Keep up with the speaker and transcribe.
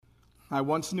I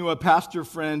once knew a pastor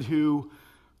friend who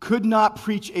could not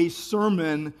preach a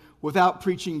sermon without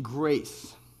preaching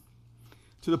grace,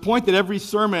 to the point that every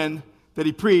sermon that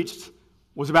he preached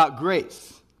was about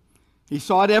grace. He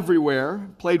saw it everywhere,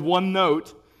 played one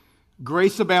note,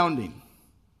 grace abounding.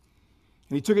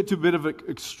 And he took it to a bit of an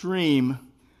extreme,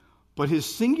 but his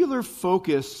singular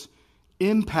focus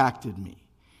impacted me.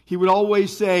 He would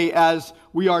always say, as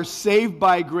we are saved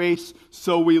by grace,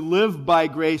 so we live by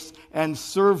grace and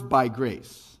serve by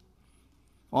grace.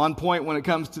 On point when it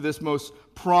comes to this most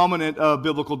prominent of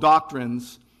biblical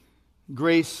doctrines,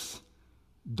 grace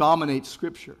dominates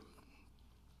Scripture.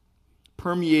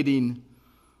 Permeating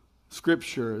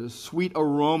Scripture, the sweet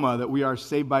aroma that we are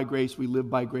saved by grace, we live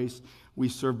by grace, we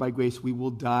serve by grace, we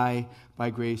will die by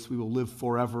grace, we will live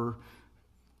forever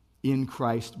in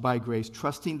Christ by grace,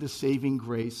 trusting the saving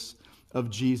grace of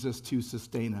Jesus to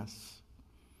sustain us.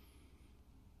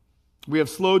 We have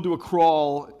slowed to a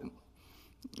crawl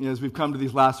as we've come to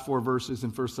these last 4 verses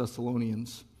in 1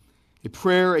 Thessalonians. A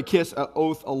prayer, a kiss, an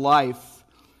oath, a life.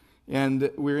 And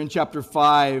we're in chapter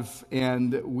 5,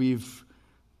 and we've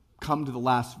come to the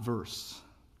last verse.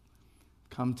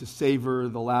 Come to savor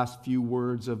the last few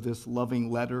words of this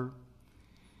loving letter.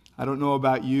 I don't know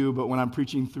about you, but when I'm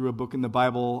preaching through a book in the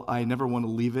Bible, I never want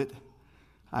to leave it.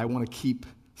 I want to keep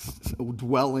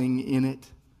dwelling in it.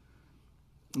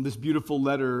 And this beautiful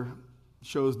letter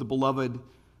shows the beloved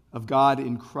of God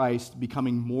in Christ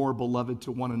becoming more beloved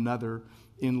to one another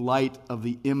in light of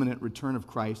the imminent return of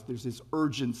Christ. There's this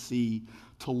urgency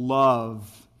to love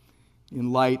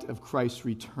in light of Christ's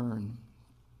return.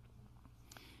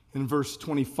 In verse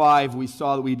 25, we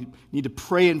saw that we need to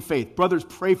pray in faith. Brothers,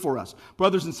 pray for us.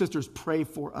 Brothers and sisters, pray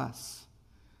for us.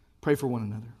 Pray for one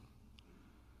another.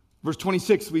 Verse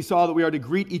 26, we saw that we are to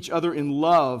greet each other in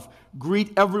love.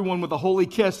 Greet everyone with a holy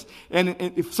kiss. And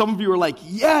if some of you are like,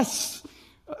 yes,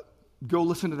 go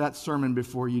listen to that sermon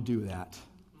before you do that.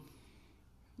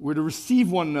 We're to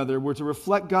receive one another. We're to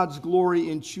reflect God's glory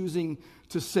in choosing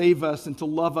to save us and to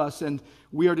love us. And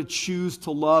we are to choose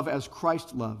to love as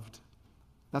Christ loved.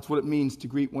 That's what it means to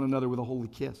greet one another with a holy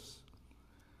kiss.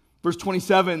 Verse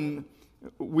 27,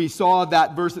 we saw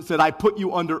that verse that said, I put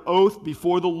you under oath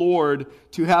before the Lord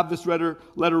to have this letter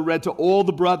read to all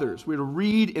the brothers. We're to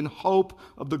read in hope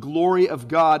of the glory of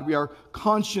God. We are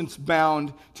conscience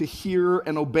bound to hear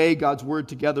and obey God's word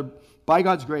together by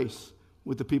God's grace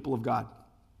with the people of God.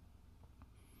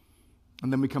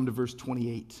 And then we come to verse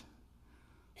 28.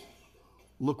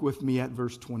 Look with me at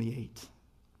verse 28.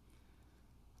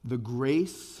 The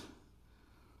grace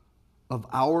of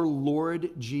our Lord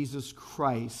Jesus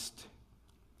Christ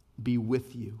be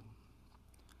with you.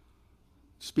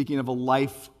 Speaking of a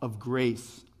life of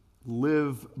grace,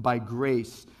 live by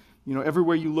grace. You know,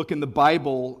 everywhere you look in the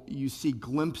Bible, you see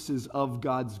glimpses of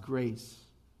God's grace.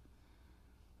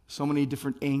 So many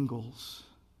different angles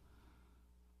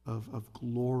of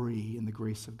glory in the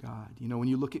grace of God. You know, when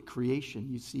you look at creation,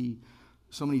 you see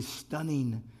so many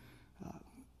stunning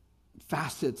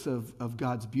facets of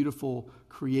God's beautiful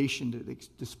creation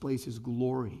that displays His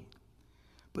glory.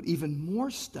 But even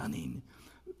more stunning,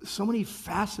 so many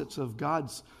facets of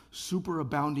God's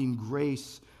superabounding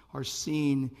grace are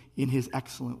seen in His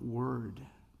excellent word.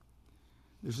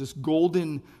 There's this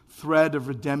golden thread of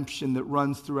redemption that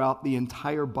runs throughout the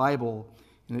entire Bible,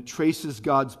 and it traces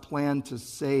God's plan to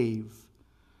save.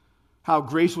 How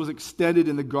grace was extended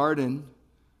in the garden,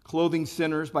 clothing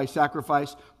sinners by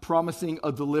sacrifice, promising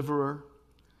a deliverer.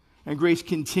 And grace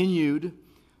continued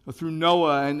through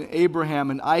Noah and Abraham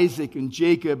and Isaac and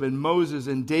Jacob and Moses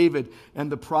and David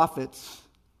and the prophets.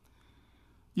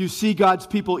 You see God's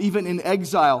people even in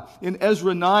exile. In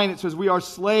Ezra 9 it says, we are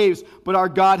slaves, but our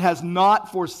God has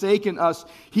not forsaken us.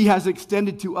 He has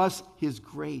extended to us His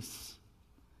grace.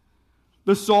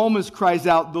 The psalmist cries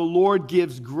out, the Lord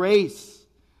gives grace.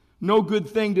 No good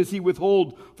thing does He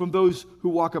withhold from those who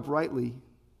walk uprightly.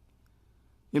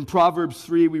 In Proverbs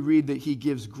 3, we read that He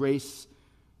gives grace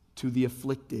to the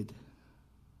afflicted.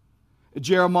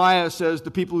 Jeremiah says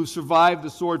the people who survived the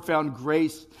sword found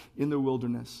grace in the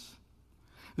wilderness.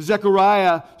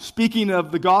 Zechariah, speaking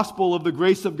of the gospel of the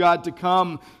grace of God to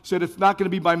come, said it's not going to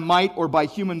be by might or by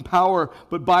human power,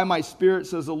 but by my Spirit,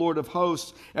 says the Lord of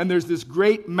hosts. And there's this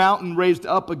great mountain raised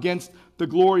up against the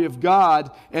glory of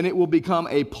God, and it will become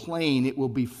a plain. It will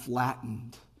be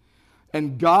flattened.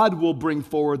 And God will bring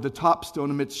forward the top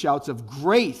stone amidst shouts of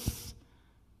grace.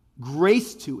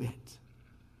 Grace to it.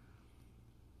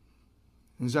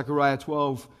 In Zechariah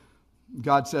 12,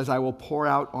 God says, I will pour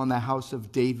out on the house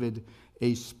of David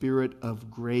a spirit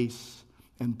of grace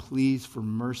and pleas for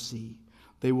mercy.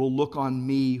 They will look on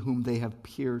me whom they have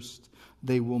pierced.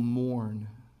 They will mourn.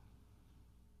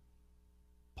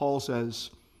 Paul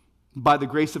says, by the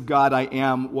grace of God I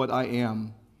am what I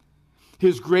am.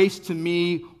 His grace to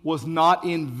me was not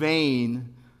in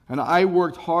vain, and I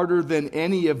worked harder than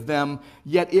any of them,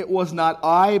 yet it was not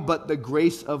I, but the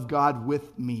grace of God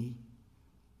with me.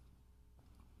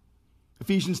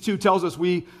 Ephesians 2 tells us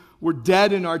we were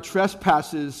dead in our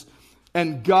trespasses,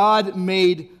 and God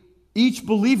made each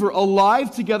believer alive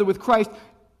together with Christ,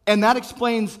 and that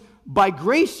explains, by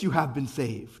grace you have been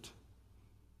saved.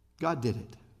 God did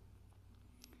it.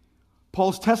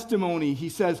 Paul's testimony, he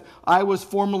says, I was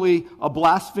formerly a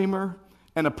blasphemer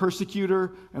and a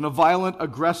persecutor and a violent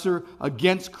aggressor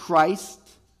against Christ,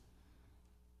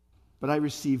 but I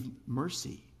received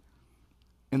mercy.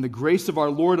 And the grace of our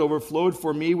Lord overflowed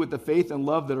for me with the faith and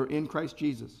love that are in Christ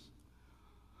Jesus.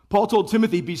 Paul told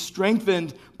Timothy, be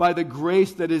strengthened by the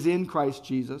grace that is in Christ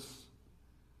Jesus.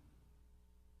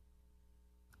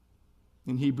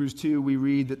 In Hebrews 2, we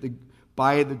read that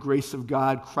by the grace of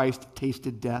God, Christ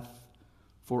tasted death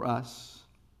for us.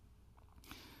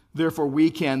 Therefore, we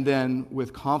can then,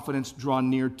 with confidence, draw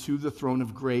near to the throne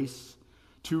of grace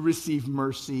to receive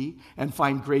mercy and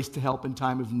find grace to help in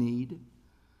time of need.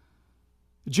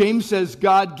 James says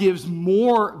God gives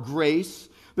more grace,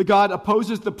 that God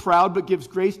opposes the proud but gives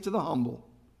grace to the humble.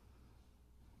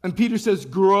 And Peter says,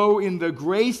 grow in the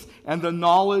grace and the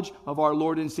knowledge of our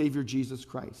Lord and Savior Jesus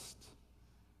Christ.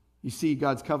 You see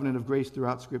God's covenant of grace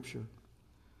throughout Scripture.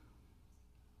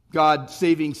 God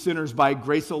saving sinners by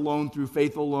grace alone, through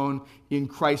faith alone, in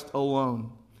Christ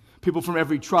alone. People from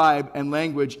every tribe and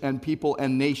language and people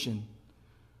and nation.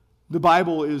 The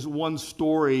Bible is one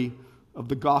story of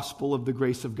the gospel of the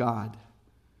grace of God.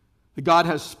 That God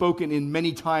has spoken in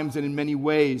many times and in many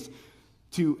ways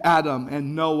to Adam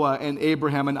and Noah and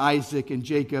Abraham and Isaac and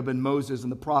Jacob and Moses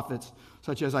and the prophets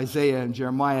such as Isaiah and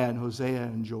Jeremiah and Hosea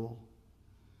and Joel.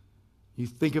 You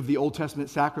think of the Old Testament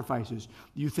sacrifices.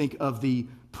 You think of the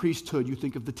priesthood. You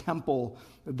think of the temple.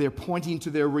 They're pointing to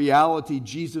their reality,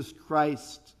 Jesus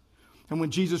Christ. And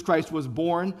when Jesus Christ was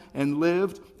born and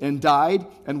lived and died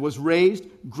and was raised,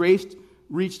 grace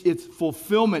reached its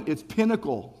fulfillment, its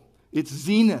pinnacle, its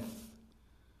zenith.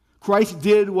 Christ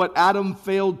did what Adam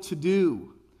failed to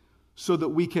do so that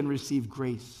we can receive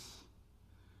grace.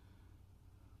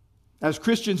 As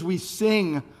Christians, we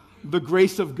sing the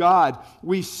grace of God.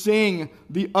 We sing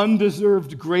the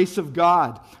undeserved grace of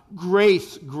God.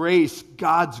 Grace, grace,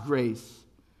 God's grace.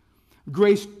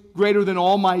 Grace greater than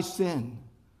all my sin.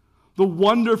 The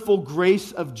wonderful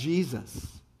grace of Jesus.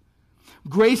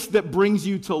 Grace that brings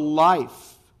you to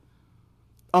life.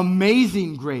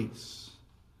 Amazing grace.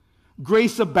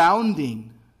 Grace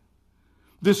abounding.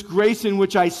 This grace in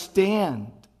which I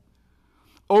stand.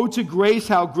 Oh, to grace,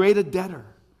 how great a debtor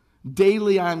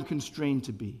daily I am constrained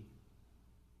to be.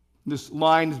 This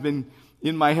line has been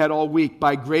in my head all week.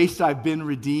 By grace I've been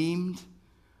redeemed.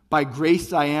 By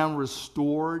grace I am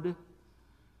restored. And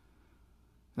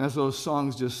as those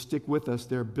songs just stick with us,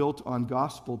 they're built on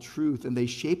gospel truth and they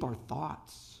shape our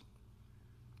thoughts.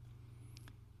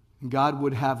 And God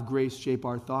would have grace shape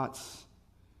our thoughts.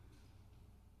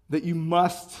 That you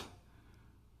must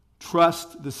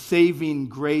trust the saving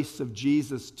grace of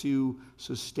Jesus to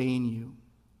sustain you.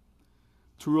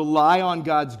 To rely on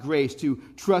God's grace, to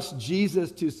trust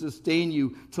Jesus to sustain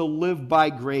you, to live by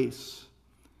grace.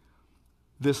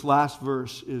 This last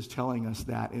verse is telling us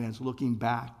that, and it's looking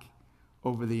back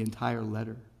over the entire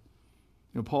letter.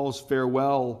 You know, Paul's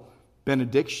farewell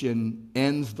benediction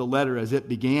ends the letter as it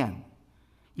began.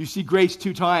 You see grace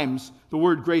two times, the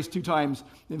word grace two times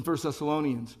in 1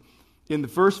 Thessalonians. In the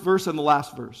first verse and the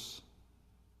last verse.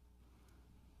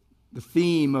 The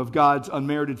theme of God's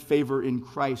unmerited favor in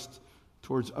Christ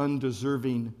towards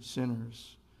undeserving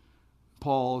sinners.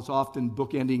 Paul is often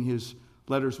bookending his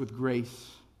letters with grace.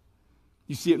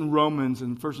 You see it in Romans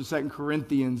and 1 and 2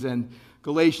 Corinthians and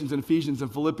Galatians and Ephesians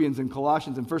and Philippians and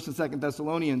Colossians and 1 and 2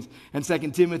 Thessalonians and 2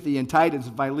 Timothy and Titus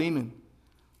and Philemon.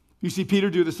 You see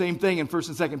Peter do the same thing in 1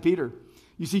 and 2 Peter.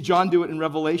 You see John do it in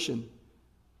Revelation.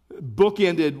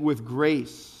 Bookended with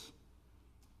grace.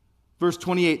 Verse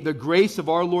 28, the grace of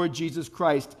our Lord Jesus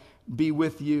Christ be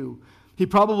with you. He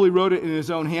probably wrote it in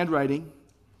his own handwriting.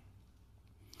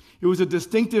 It was a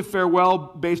distinctive farewell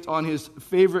based on his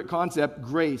favorite concept,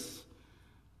 grace.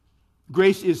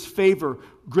 Grace is favor.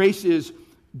 Grace is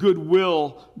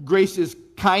goodwill. Grace is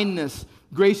kindness.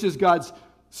 Grace is God's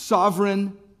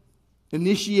sovereign,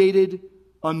 initiated,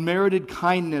 unmerited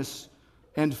kindness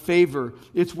and favor.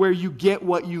 It's where you get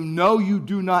what you know you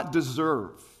do not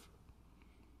deserve.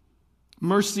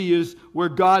 Mercy is where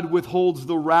God withholds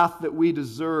the wrath that we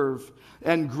deserve.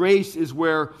 And grace is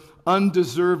where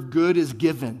undeserved good is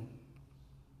given.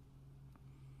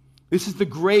 This is the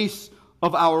grace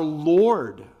of our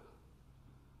Lord,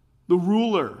 the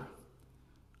ruler,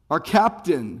 our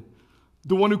captain,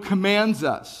 the one who commands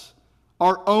us,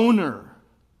 our owner.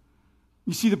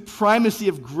 You see the primacy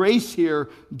of grace here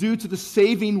due to the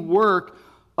saving work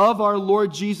of our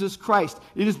Lord Jesus Christ.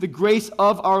 It is the grace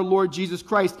of our Lord Jesus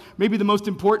Christ. Maybe the most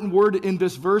important word in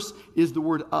this verse is the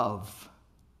word of.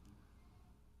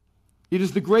 It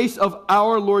is the grace of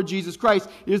our Lord Jesus Christ.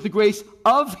 It is the grace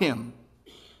of Him.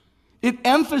 It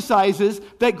emphasizes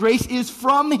that grace is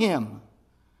from Him.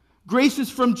 Grace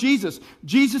is from Jesus.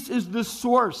 Jesus is the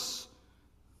source.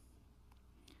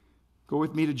 Go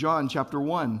with me to John chapter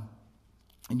 1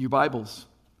 in your Bibles.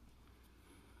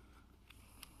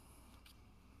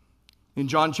 In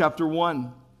John chapter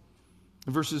 1,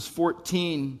 verses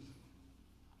 14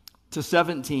 to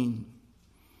 17,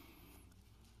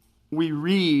 we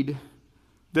read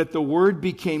that the Word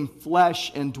became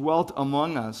flesh and dwelt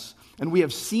among us, and we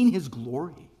have seen His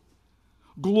glory.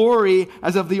 Glory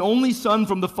as of the only Son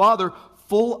from the Father,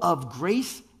 full of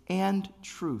grace and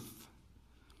truth.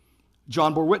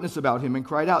 John bore witness about Him and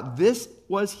cried out, "This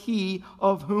was He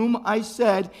of whom I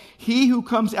said, 'He who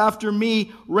comes after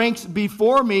me ranks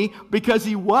before me, because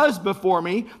He was before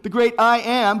me.' The great I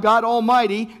Am, God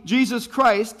Almighty, Jesus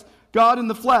Christ, God in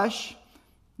the flesh."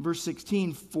 Verse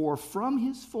 16, "For from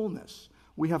His fullness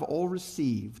we have all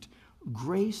received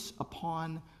grace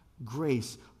upon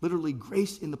grace." Literally,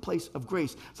 grace in the place of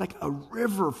grace. It's like a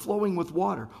river flowing with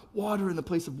water. Water in the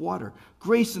place of water.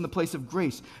 Grace in the place of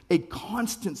grace. A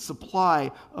constant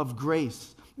supply of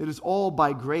grace. It is all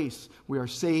by grace. We are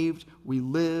saved, we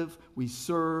live, we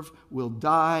serve, we'll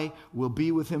die, we'll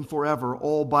be with Him forever,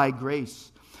 all by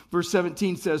grace. Verse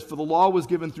 17 says, "For the law was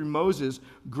given through Moses,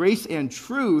 grace and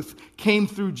truth came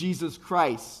through Jesus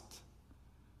Christ."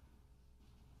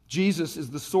 Jesus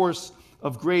is the source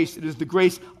of grace. It is the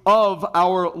grace of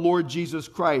our Lord Jesus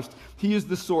Christ. He is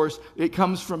the source. It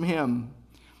comes from Him.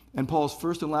 And Paul's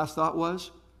first and last thought was,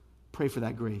 pray for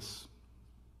that grace.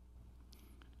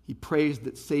 He prays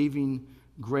that saving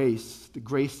grace, the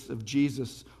grace of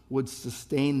Jesus, would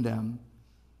sustain them.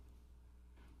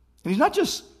 And he's not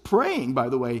just praying, by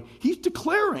the way. He's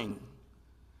declaring.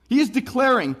 He is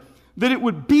declaring that it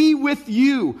would be with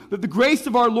you, that the grace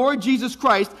of our Lord Jesus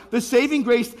Christ, the saving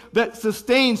grace that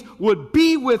sustains, would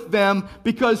be with them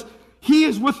because He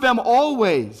is with them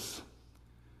always.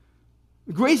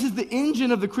 Grace is the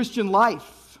engine of the Christian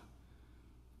life.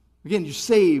 Again, you're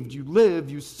saved, you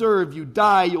live, you serve, you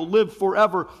die, you'll live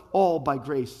forever, all by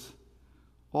grace,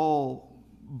 all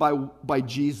by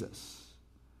Jesus.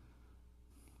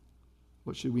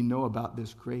 What should we know about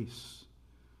this grace?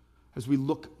 As we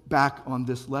look back on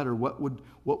this letter, what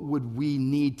would we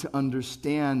need to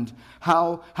understand?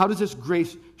 How does this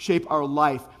grace shape our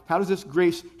life? How does this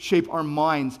grace shape our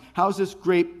minds? How does this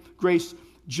great grace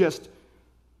just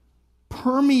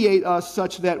permeate us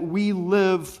such that we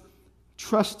live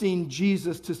trusting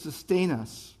Jesus to sustain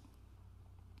us?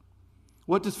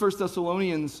 What does 1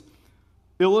 Thessalonians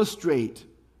illustrate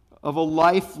of a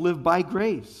life lived by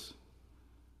grace?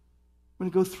 I'm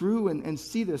going to go through and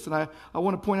see this. And I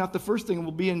want to point out the first thing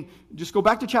will be just go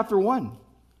back to chapter 1.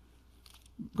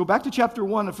 Go back to chapter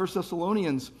 1 of 1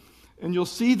 Thessalonians, and you'll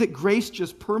see that grace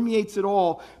just permeates it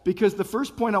all, because the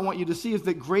first point I want you to see is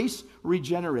that grace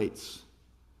regenerates.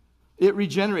 It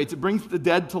regenerates. It brings the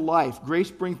dead to life. Grace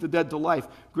brings the dead to life.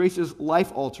 Grace is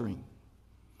life-altering.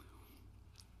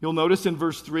 You'll notice in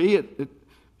verse 3,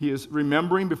 he is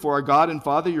remembering before our God and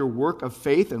Father your work of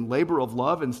faith and labor of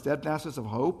love and steadfastness of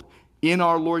hope in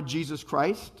our Lord Jesus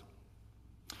Christ.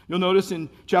 You'll notice in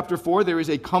chapter 4, there is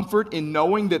a comfort in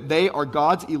knowing that they are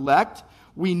God's elect.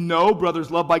 We know,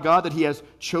 brothers loved by God, that He has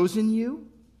chosen you.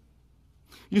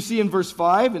 You see in verse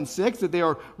 5 and 6 that they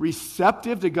are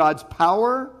receptive to God's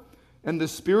power and the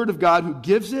Spirit of God who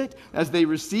gives it as they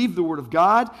receive the Word of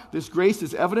God. This grace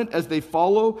is evident as they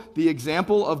follow the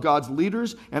example of God's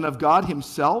leaders and of God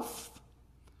Himself.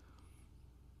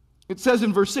 It says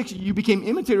in verse 6, "You became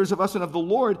imitators of us and of the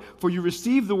Lord, for you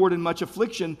received the word in much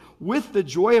affliction with the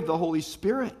joy of the Holy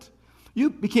Spirit." You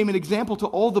became an example to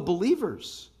all the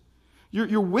believers.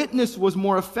 Your witness was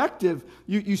more effective.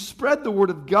 You spread the word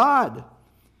of God.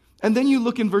 And then you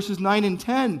look in verses 9 and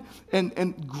 10,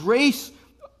 and grace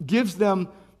gives them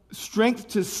strength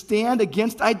to stand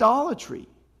against idolatry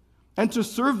and to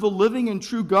serve the living and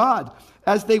true God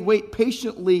as they wait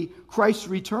patiently Christ's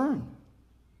return.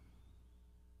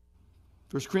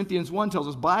 1 Corinthians 1 tells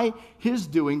us, by His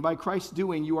doing, by Christ's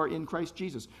doing, you are in Christ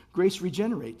Jesus. Grace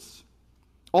regenerates.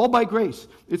 All by grace.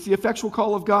 It's the effectual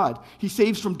call of God. He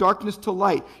saves from darkness to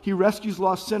light. He rescues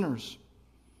lost sinners.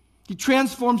 He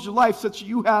transforms your life such that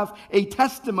you have a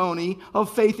testimony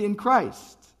of faith in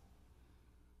Christ.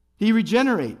 He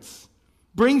regenerates,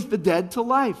 brings the dead to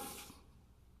life.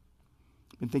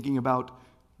 I've been thinking about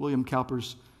William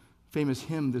Cowper's famous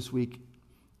hymn this week,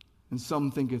 and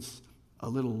some think it's a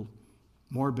little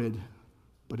morbid,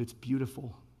 but it's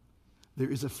beautiful. There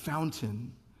is a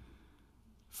fountain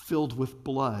filled with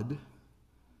blood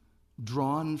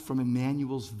drawn from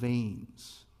Emmanuel's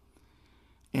veins,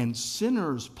 and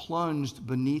sinners plunged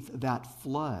beneath that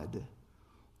flood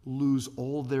lose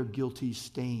all their guilty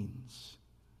stains,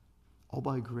 all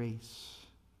by grace,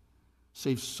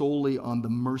 save solely on the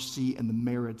mercy and the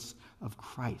merits of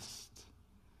Christ.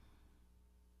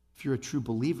 If you're a true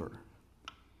believer,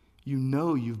 you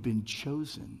know you've been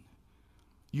chosen.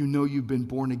 You know you've been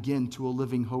born again to a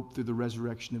living hope through the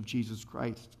resurrection of Jesus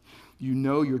Christ. You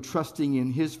know you're trusting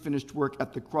in his finished work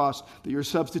at the cross, that your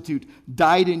substitute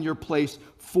died in your place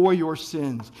for your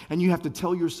sins. And you have to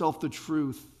tell yourself the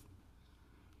truth.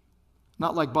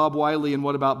 Not like Bob Wiley and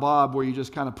What About Bob, where you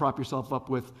just kind of prop yourself up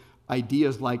with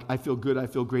ideas like, I feel good, I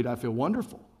feel great, I feel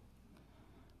wonderful.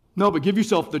 No, but give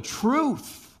yourself the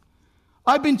truth.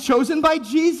 I've been chosen by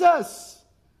Jesus.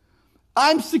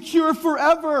 I'm secure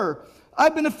forever.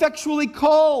 I've been effectually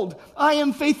called. I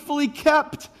am faithfully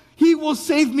kept. He will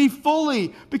save me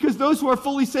fully, because those who are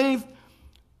fully saved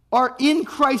are in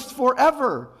Christ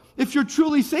forever. If you're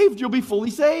truly saved, you'll be fully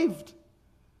saved.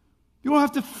 You won't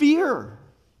have to fear.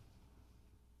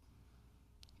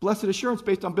 Blessed assurance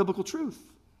based on biblical truth.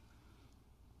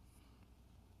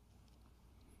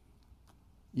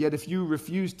 Yet if you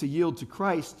refuse to yield to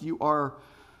Christ, you are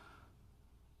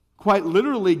quite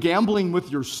literally gambling with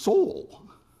your soul.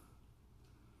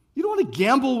 You don't want to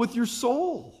gamble with your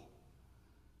soul.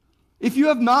 If you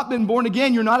have not been born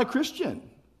again, you're not a Christian.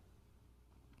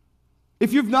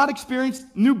 If you've not experienced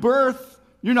new birth,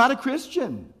 you're not a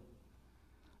Christian.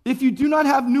 If you do not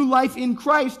have new life in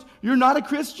Christ, you're not a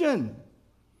Christian.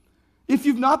 If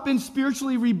you've not been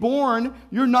spiritually reborn,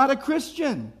 you're not a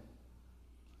Christian.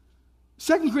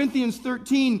 2 Corinthians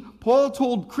 13, Paul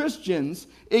told Christians,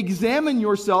 examine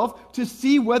yourself to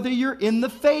see whether you're in the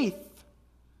faith.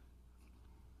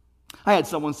 I had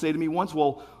someone say to me once,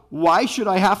 well, why should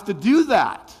I have to do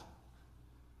that?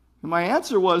 And my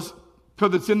answer was,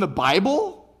 because it's in the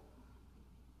Bible?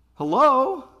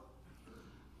 Hello?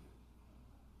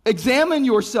 Examine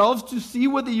yourselves to see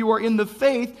whether you are in the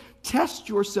faith. Test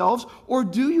yourselves. Or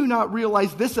do you not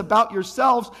realize this about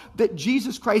yourselves, that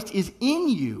Jesus Christ is in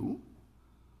you,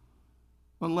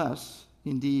 unless,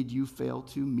 indeed, you fail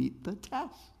to meet the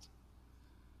test?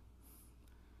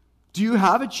 Do you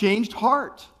have a changed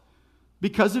heart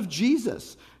because of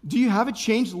Jesus? Do you have a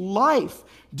changed life?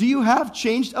 Do you have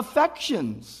changed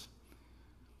affections?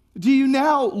 Do you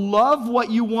now love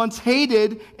what you once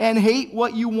hated and hate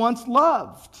what you once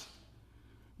loved?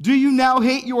 Do you now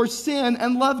hate your sin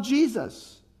and love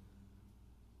Jesus?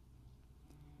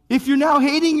 If you're now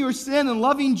hating your sin and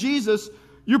loving Jesus,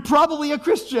 you're probably a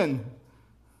Christian.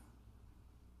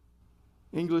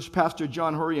 English pastor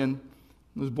John Hurrian,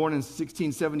 who was born in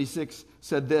 1676,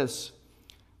 said this: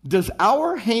 does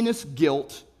our heinous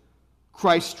guilt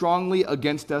cry strongly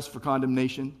against us for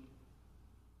condemnation?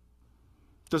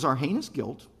 Does our heinous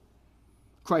guilt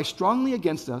cry strongly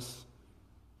against us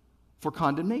for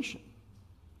condemnation?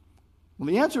 Well,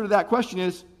 the answer to that question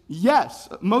is yes,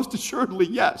 most assuredly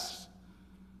yes.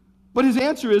 But his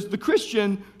answer is the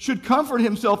Christian should comfort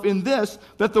himself in this,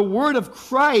 that the word of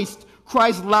Christ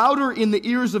cries louder in the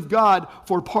ears of God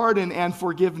for pardon and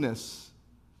forgiveness.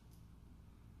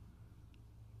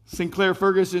 Sinclair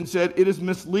Ferguson said, it is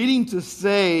misleading to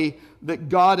say that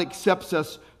God accepts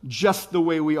us just the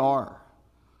way we are.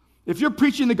 If you're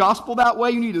preaching the gospel that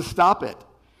way, you need to stop it.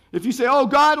 If you say, oh,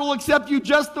 God will accept you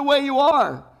just the way you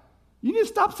are, you need to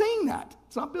stop saying that.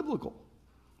 It's not biblical.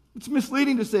 It's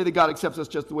misleading to say that God accepts us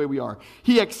just the way we are.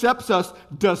 He accepts us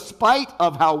despite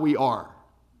of how we are.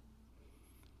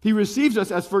 He receives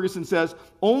us, as Ferguson says,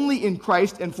 only in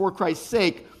Christ and for Christ's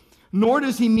sake, nor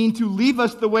does he mean to leave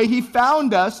us the way he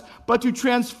found us, but to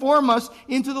transform us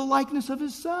into the likeness of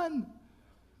his Son.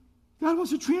 God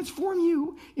wants to transform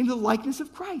you into the likeness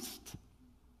of Christ.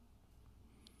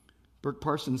 Burke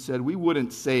Parsons said, we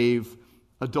wouldn't save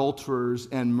adulterers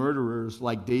and murderers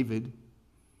like David,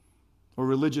 or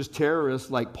religious terrorists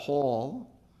like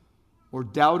Paul, or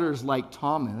doubters like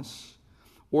Thomas,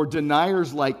 or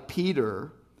deniers like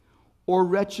Peter, or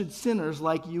wretched sinners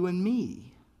like you and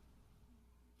me.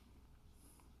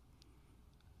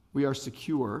 We are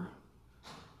secure,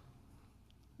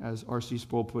 as R.C.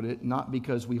 Sproul put it, not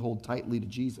because we hold tightly to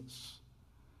Jesus,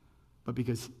 but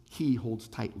because he holds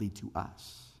tightly to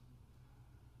us.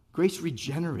 Grace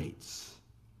regenerates,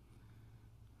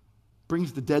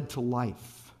 brings the dead to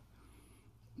life,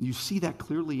 You see that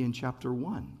clearly in chapter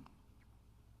 1.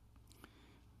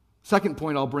 Second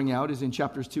point I'll bring out is in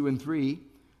chapters 2 and 3,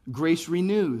 grace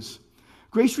renews.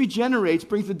 Grace regenerates,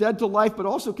 brings the dead to life, but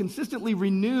also consistently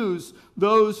renews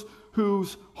those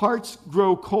whose hearts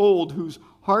grow cold, whose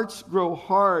hearts grow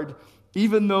hard,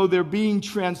 even though they're being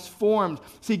transformed.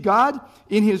 See, God,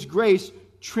 in His grace,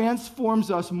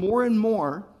 transforms us more and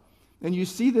more. And you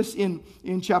see this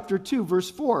in chapter 2,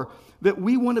 verse 4, that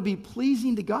we want to be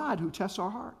pleasing to God who tests our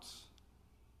hearts.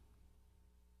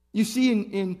 You see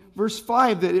in verse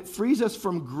 5 that it frees us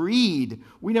from greed.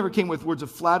 We never came with words of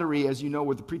flattery, as you know,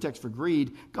 with the pretext for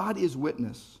greed. God is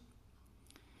witness.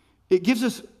 It gives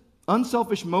us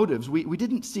unselfish motives. We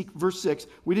didn't seek, verse 6,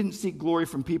 we didn't seek glory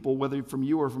from people, whether from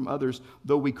you or from others,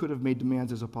 though we could have made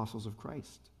demands as apostles of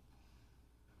Christ.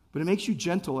 But it makes you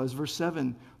gentle, as verse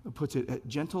 7 puts it,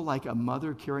 gentle like a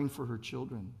mother caring for her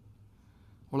children,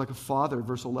 or like a father,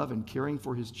 verse 11, caring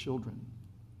for his children.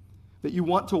 That you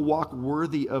want to walk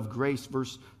worthy of grace.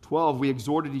 Verse 12, we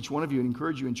exhorted each one of you and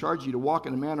encourage you and charge you to walk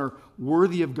in a manner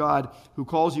worthy of God who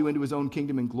calls you into His own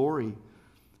kingdom and glory.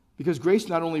 Because grace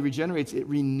not only regenerates, it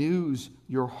renews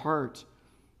your heart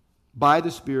by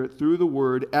the Spirit through the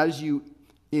Word as you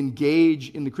engage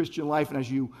in the Christian life and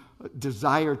as you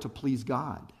desire to please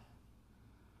God.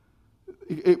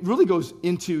 It really goes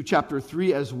into chapter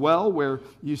 3 as well, where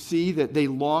you see that they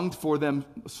longed for them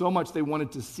so much they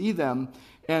wanted to see them,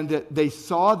 and that they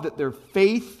saw that their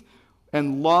faith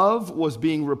and love was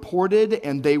being reported,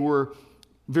 and they were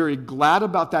very glad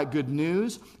about that good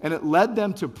news. And it led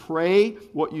them to pray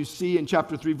what you see in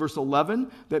chapter 3, verse 11,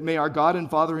 that may our God and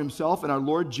Father Himself and our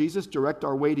Lord Jesus direct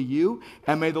our way to you,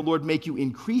 and may the Lord make you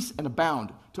increase and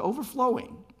abound to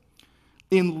overflowing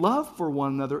in love for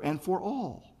one another and for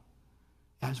all,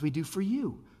 as we do for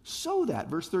you, so that,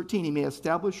 verse 13, He may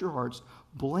establish your hearts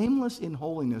blameless in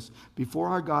holiness before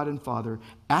our God and Father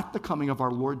at the coming of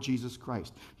our Lord Jesus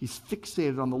Christ. He's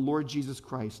fixated on the Lord Jesus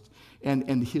Christ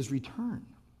and His return.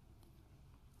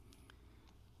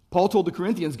 Paul told the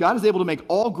Corinthians, God is able to make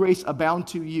all grace abound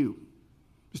to you,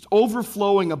 just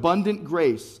overflowing abundant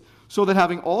grace, so that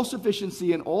having all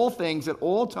sufficiency in all things at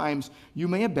all times, you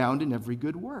may abound in every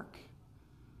good work.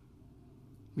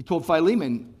 We told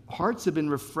Philemon, hearts have been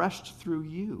refreshed through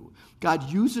you. God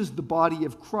uses the body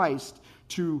of Christ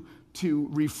to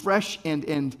refresh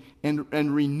and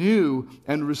renew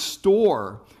and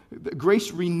restore.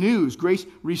 Grace renews. Grace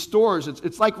restores.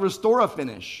 It's like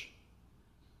Restore-A-Finish,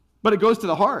 but it goes to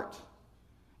the heart.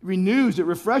 It renews, it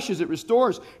refreshes, it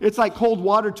restores. It's like cold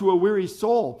water to a weary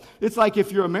soul. It's like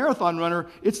if you're a marathon runner,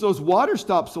 it's those water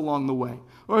stops along the way.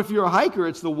 Or if you're a hiker,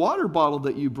 it's the water bottle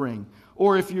that you bring.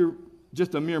 Or if you're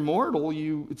just a mere mortal,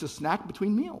 it's a snack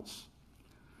between meals.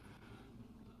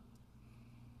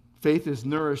 Faith is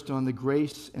nourished on the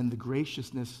grace and the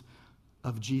graciousness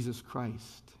of Jesus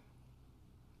Christ.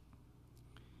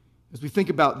 As we think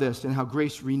about this and how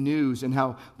grace renews and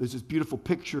how there's this beautiful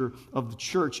picture of the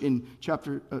church in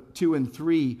chapter 2 and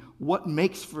 3, what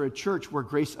makes for a church where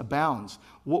grace abounds?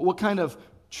 What kind of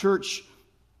church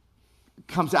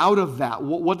comes out of that?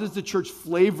 What does the church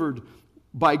flavored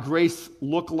by grace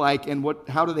look like, and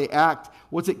how do they act?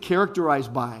 What's it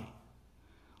characterized by?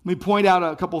 Let me point out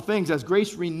a couple things. As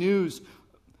grace renews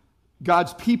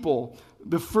God's people,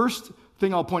 the first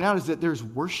thing I'll point out is that there's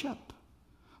worship.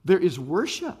 There is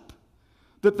worship.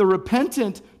 That the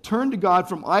repentant turn to God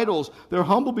from idols. They're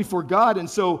humble before God, and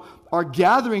so our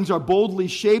gatherings are boldly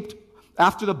shaped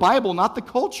after the Bible, not the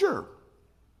culture.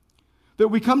 That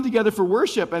we come together for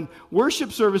worship, and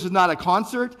worship service is not a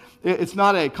concert, it's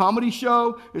not a comedy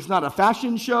show, it's not a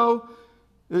fashion show.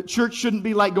 Church shouldn't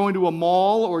be like going to a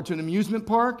mall or to an amusement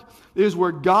park. It is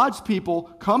where God's people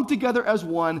come together as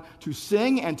one to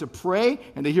sing and to pray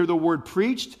and to hear the word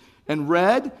preached and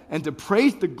read and to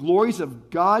praise the glories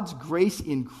of God's grace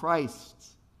in Christ.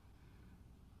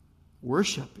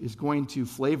 Worship is going to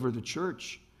flavor the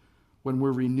church when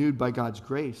we're renewed by God's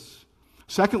grace.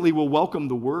 Secondly, we'll welcome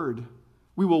the word.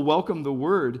 We will welcome the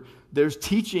word. There's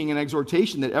teaching and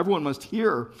exhortation that everyone must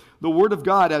hear. The word of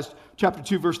God, as chapter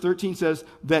 2, verse 13 says,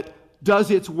 that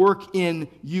does its work in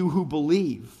you who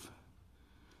believe.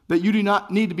 That you do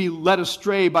not need to be led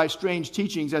astray by strange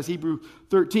teachings, as Hebrew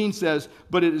 13 says,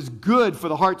 but it is good for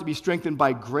the heart to be strengthened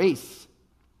by grace.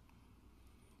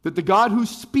 That the God who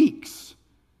speaks,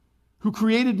 who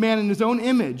created man in His own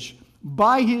image,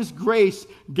 by His grace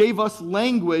gave us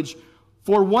language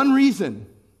for one reason,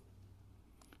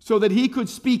 so that He could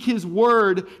speak His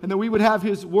word and that we would have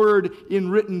His word in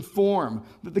written form.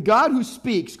 That the God who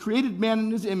speaks created man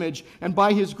in His image and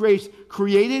by His grace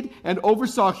created and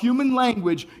oversaw human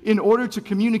language in order to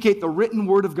communicate the written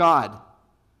word of God.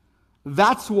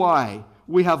 That's why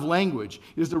we have language.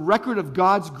 It is the record of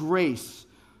God's grace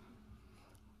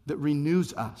that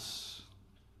renews us.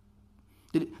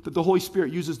 That the Holy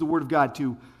Spirit uses the Word of God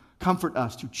to comfort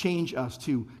us, to change us,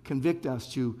 to convict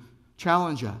us, to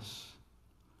challenge us.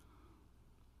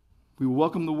 We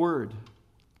welcome the Word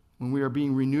when we are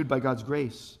being renewed by God's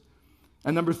grace.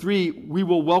 And number 3, we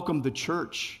will welcome the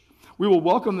church. We will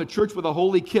welcome the church with a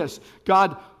holy kiss.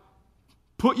 God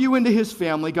put you into His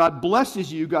family. God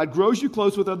blesses you. God grows you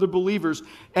close with other believers.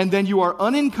 And then you are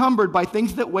unencumbered by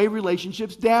things that weigh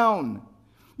relationships down.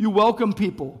 You welcome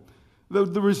people.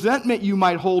 The resentment you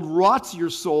might hold rots your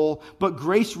soul, but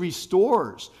grace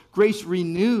restores. Grace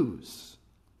renews.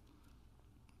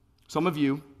 Some of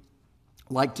you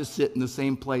like to sit in the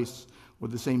same place or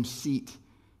the same seat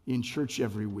in church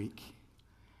every week.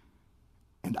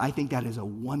 And I think that is a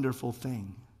wonderful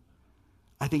thing.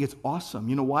 I think it's awesome.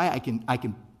 You know why? I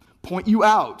can point you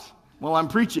out while I'm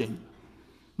preaching.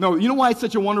 No, you know why it's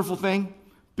such a wonderful thing?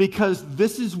 Because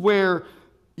this is where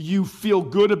you feel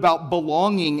good about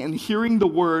belonging and hearing the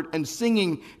Word and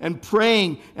singing and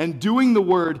praying and doing the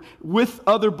Word with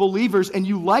other believers, and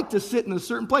you like to sit in a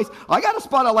certain place. I got a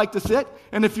spot I like to sit,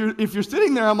 and if you're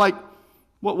sitting there, I'm like,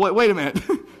 wait a minute.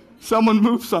 Someone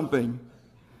move something.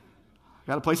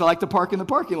 Got a place I like to park in the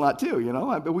parking lot too, you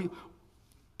know.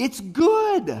 It's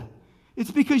good. It's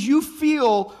because you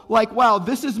feel like, wow,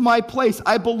 this is my place.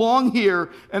 I belong here.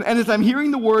 And as I'm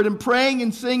hearing the Word and praying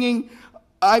and singing,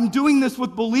 I'm doing this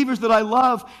with believers that I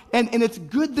love. And it's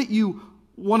good that you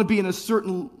want to be in a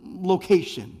certain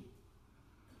location.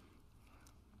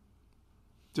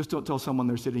 Just don't tell someone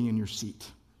they're sitting in your seat.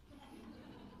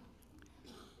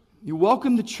 You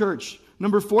welcome the church.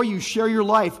 Number 4, you share your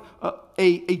life.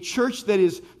 A church that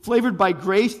is flavored by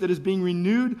grace, that is being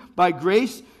renewed by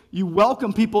grace. You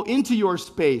welcome people into your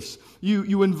space.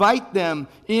 You invite them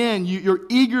in. You're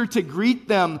eager to greet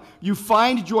them. You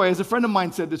find joy. As a friend of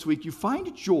mine said this week, you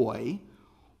find joy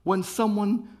when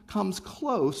someone comes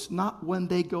close, not when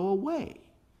they go away.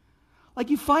 Like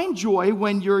you find joy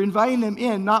when you're inviting them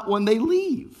in, not when they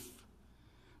leave.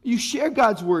 You share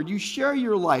God's word. You share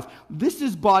your life. This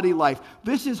is body life.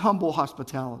 This is humble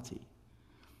hospitality.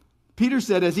 Peter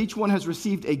said, as each one has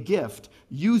received a gift,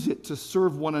 use it to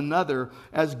serve one another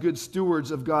as good stewards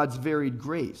of God's varied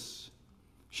grace.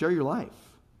 Share your life.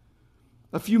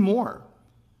 A few more.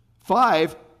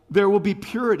 5, there will be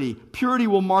purity. Purity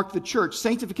will mark the church.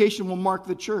 Sanctification will mark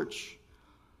the church.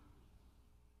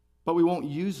 But we won't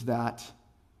use that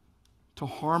to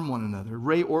harm one another.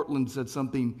 Ray Ortlund said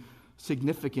something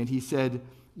significant. He said,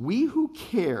 we who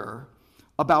care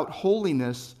about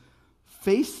holiness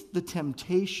face the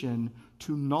temptation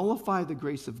to nullify the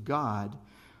grace of God,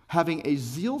 having a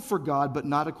zeal for God but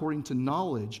not according to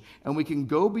knowledge, and we can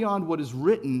go beyond what is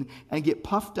written and get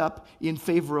puffed up in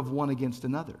favor of one against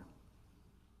another.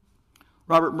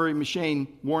 Robert Murray M'Cheyne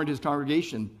warned his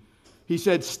congregation. He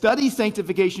said, study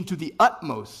sanctification to the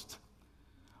utmost,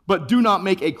 but do not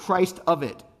make a Christ of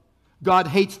it. God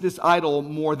hates this idol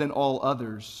more than all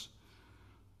others.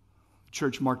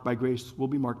 Church marked by grace will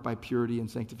be marked by purity and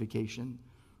sanctification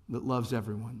that loves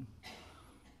everyone.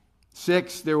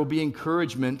 6, there will be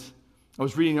encouragement. I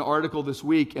was reading an article this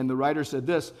week, and the writer said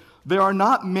this: there are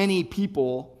not many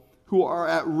people who are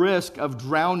at risk of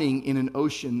drowning in an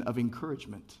ocean of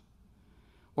encouragement,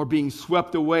 or being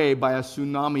swept away by a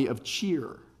tsunami of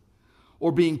cheer,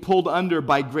 or being pulled under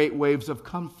by great waves of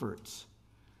comfort.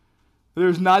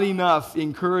 There's not enough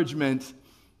encouragement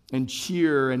and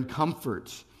cheer and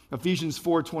comfort. Ephesians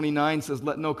 4:29 says,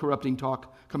 let no corrupting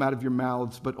talk come out of your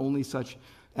mouths, but only such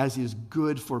as is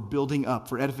good for building up,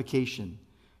 for edification,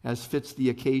 as fits the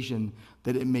occasion,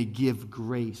 that it may give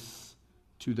grace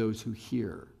to those who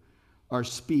hear. Our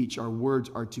speech, our words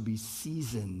are to be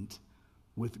seasoned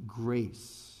with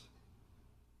grace.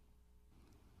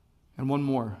 And one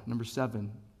more, number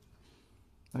 7.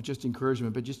 Not just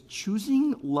encouragement, but just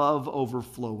choosing love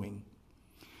overflowing.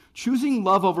 Choosing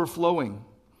love overflowing.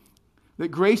 That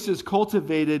grace is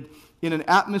cultivated in an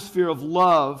atmosphere of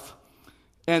love,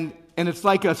 and it's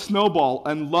like a snowball,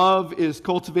 and love is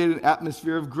cultivated in an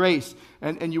atmosphere of grace.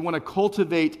 And you want to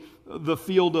cultivate the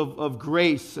field of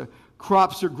grace.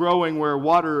 Crops are growing where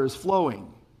water is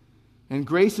flowing. And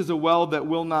grace is a well that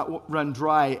will not run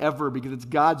dry ever, because it's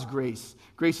God's grace.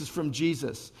 Grace is from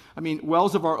Jesus. I mean,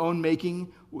 wells of our own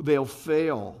making, they'll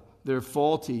fail. They're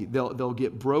faulty. They'll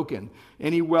get broken.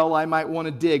 Any well I might want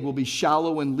to dig will be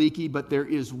shallow and leaky, but there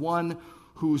is one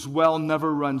whose well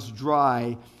never runs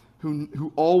dry,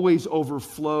 who always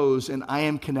overflows, and I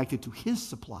am connected to his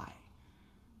supply,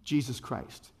 Jesus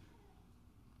Christ.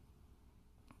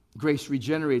 Grace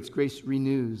regenerates. Grace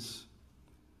renews.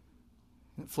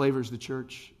 It flavors the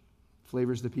church,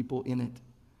 flavors the people in it.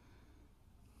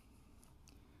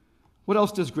 What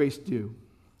else does grace do?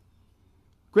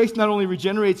 Grace not only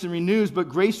regenerates and renews, but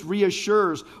grace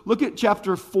reassures. Look at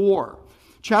chapter 4.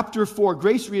 Chapter 4,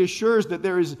 grace reassures that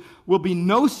will be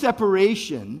no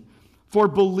separation for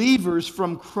believers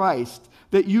from Christ,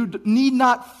 that you need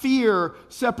not fear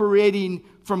separating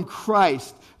from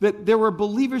Christ, that there were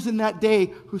believers in that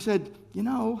day who said,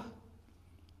 what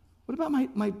about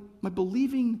my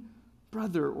believing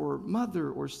brother or mother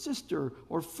or sister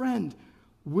or friend?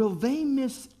 Will they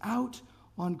miss out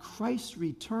on Christ's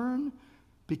return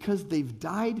because they've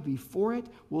died before it?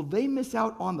 Will they miss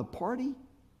out on the party?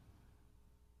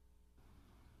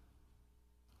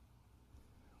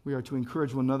 We are to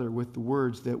encourage one another with the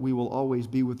words that we will always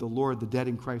be with the Lord. The dead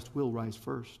in Christ will rise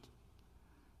first.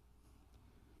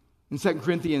 In 2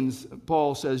 Corinthians,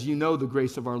 Paul says, you know the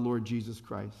grace of our Lord Jesus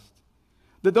Christ,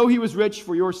 that though he was rich,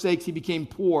 for your sakes he became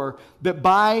poor, that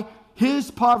by his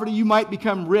poverty you might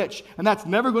become rich. And that's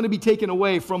never going to be taken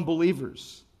away from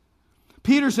believers.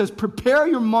 Peter says, prepare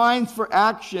your minds for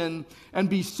action and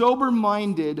be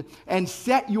sober-minded and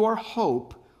set your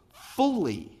hope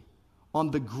fully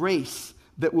on the grace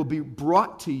that will be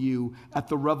brought to you at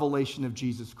the revelation of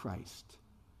Jesus Christ.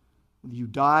 Whether you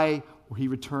die or he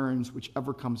returns,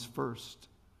 whichever comes first.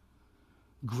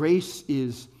 Grace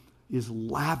is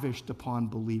lavished upon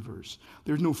believers.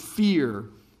 There's no fear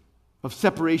of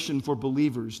separation for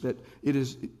believers, that it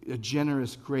is a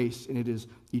generous grace, and it is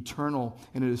eternal,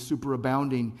 and it is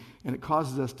superabounding, and it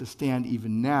causes us to stand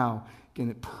even now. And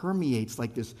it permeates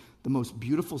like this, the most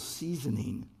beautiful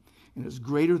seasoning, and it's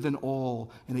greater than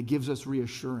all, and it gives us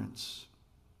reassurance.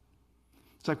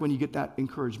 It's like when you get that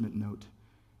encouragement note,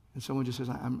 and someone just says,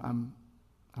 I'm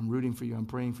rooting for you, I'm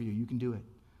praying for you, you can do it.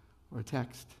 Or a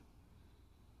text.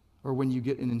 Or when you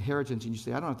get an inheritance and you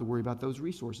say, I don't have to worry about those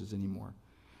resources anymore.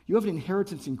 You have an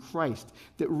inheritance in Christ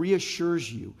that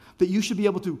reassures you that you should be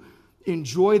able to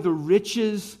enjoy the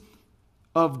riches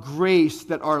of grace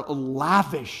that are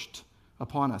lavished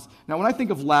upon us. Now, when I think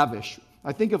of lavish,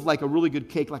 I think of like a really good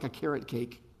cake, like a carrot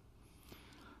cake.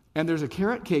 And there's a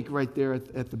carrot cake right there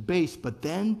at the base, but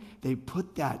then they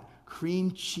put that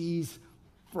cream cheese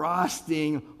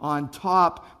frosting on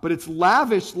top, but it's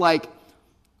lavish, like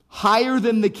higher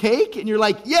than the cake, and you're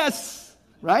like, yes,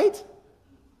 right?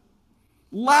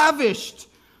 Lavished,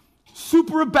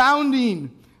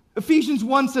 superabounding. Ephesians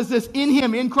 1 says this, in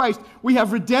him, in Christ, we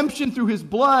have redemption through his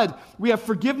blood. We have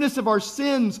forgiveness of our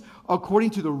sins according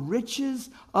to the riches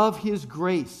of his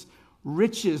grace.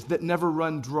 Riches that never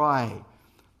run dry.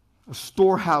 A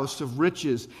storehouse of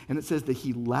riches. And it says that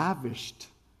he lavished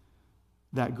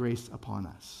that grace upon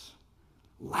us.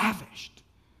 Lavished.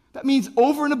 That means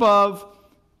over and above,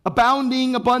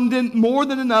 abounding, abundant, more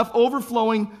than enough,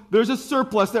 overflowing. There's a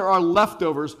surplus. There are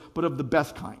leftovers, but of the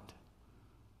best kind.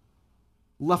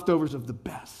 Leftovers of the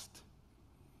best.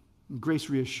 And grace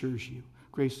reassures you.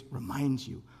 Grace reminds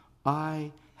you,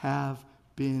 I have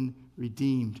been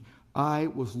redeemed. I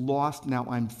was lost, now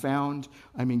I'm found.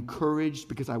 I'm encouraged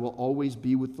because I will always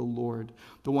be with the Lord.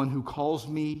 The one who calls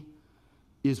me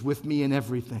is with me in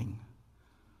everything.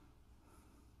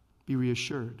 Be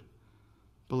reassured,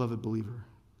 beloved believer,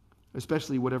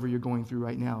 especially whatever you're going through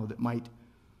right now that might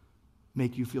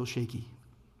make you feel shaky.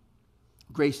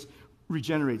 Grace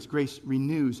regenerates, grace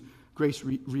renews, grace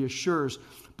reassures,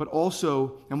 but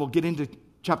also, and we'll get into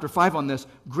chapter 5 on this,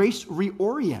 grace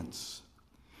reorients.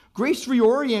 Grace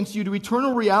reorients you to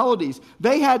eternal realities.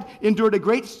 They had endured a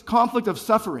great conflict of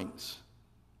sufferings.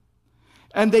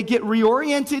 And they get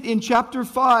reoriented in chapter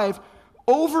 5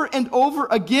 over and over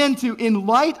again to, in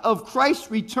light of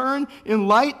Christ's return, in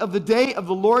light of the day of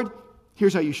the Lord,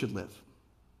 here's how you should live.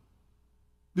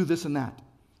 Do this and that.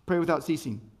 Pray without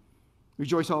ceasing.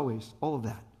 Rejoice always. All of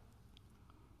that.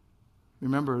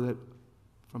 Remember that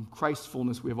from Christ's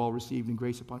fullness we have all received, in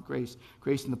grace upon grace,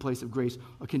 grace in the place of grace,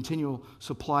 a continual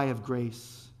supply of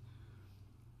grace.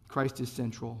 Christ is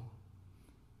central.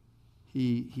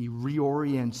 He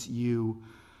reorients you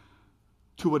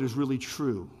to what is really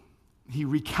true. He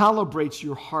recalibrates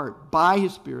your heart by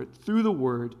his Spirit through the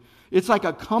Word. It's like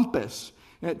a compass,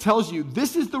 and it tells you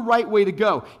this is the right way to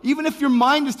go. Even if your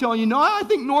mind is telling you, no, I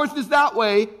think north is that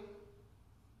way.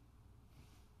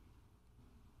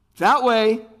 That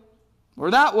way,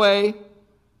 or that way.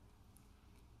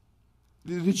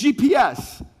 The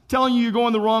GPS telling you you're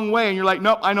going the wrong way, and you're like,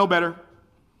 nope, I know better.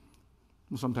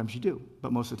 Well, sometimes you do,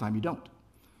 but most of the time you don't.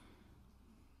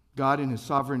 God, in his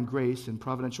sovereign grace and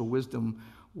providential wisdom,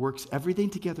 works everything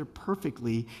together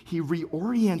perfectly. He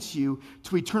reorients you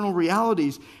to eternal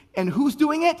realities. And who's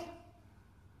doing it?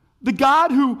 The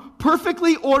God who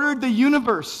perfectly ordered the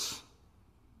universe.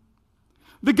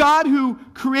 The God who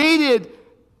created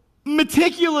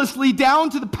meticulously down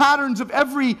to the patterns of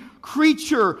every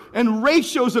creature and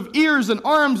ratios of ears and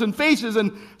arms and faces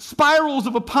and spirals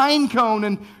of a pine cone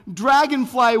and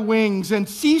dragonfly wings and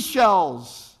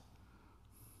seashells.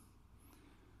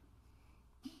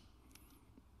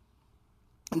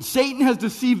 And Satan has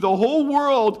deceived the whole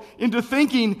world into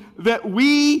thinking that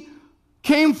we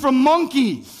came from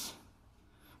monkeys,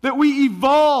 that we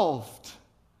evolved.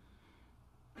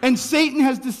 And Satan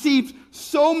has deceived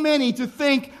so many to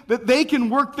think that they can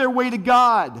work their way to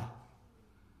God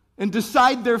and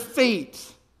decide their fate.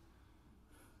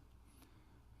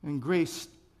 And grace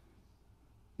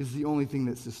is the only thing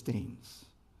that sustains.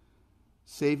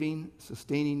 Saving,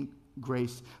 sustaining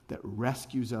grace that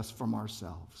rescues us from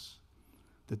ourselves,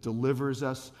 that delivers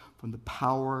us from the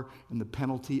power and the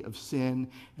penalty of sin,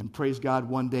 and praise God,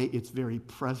 one day its very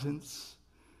presence.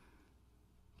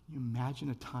 Can you imagine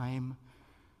a time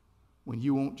when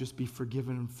you won't just be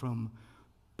forgiven from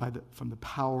the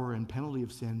power and penalty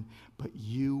of sin, but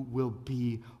you will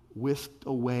be whisked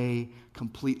away,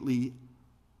 completely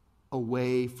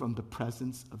away from the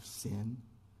presence of sin,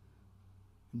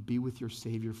 and be with your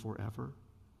Savior forever,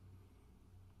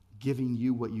 giving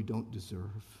you what you don't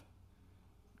deserve.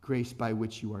 Grace by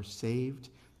which you are saved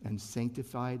and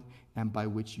sanctified, and by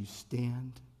which you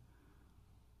stand.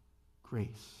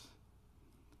 Grace.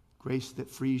 Grace that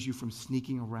frees you from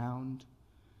sneaking around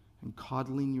and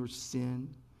coddling your sin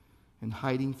and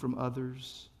hiding from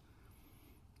others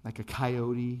like a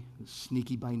coyote,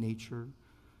 sneaky by nature,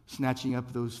 snatching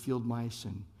up those field mice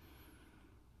and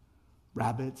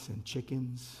rabbits and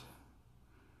chickens.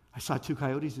 I saw 2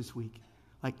 coyotes this week,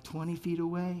 like 20 feet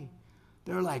away.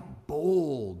 They're like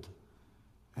bold.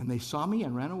 And they saw me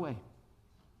and ran away.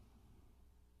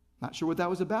 Not sure what that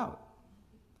was about.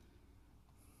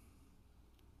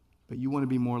 But you want to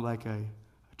be more like a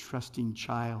trusting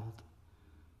child,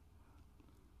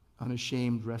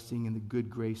 unashamed, resting in the good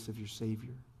grace of your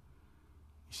Savior.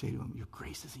 You say to him, your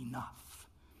grace is enough.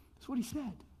 That's what he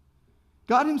said.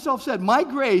 God himself said, my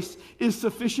grace is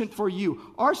sufficient for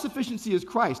you. Our sufficiency is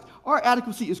Christ. Our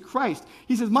adequacy is Christ.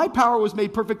 He says, my power was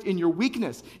made perfect in your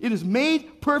weakness. It is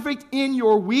made perfect in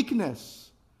your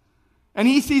weakness. And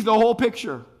he sees the whole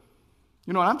picture.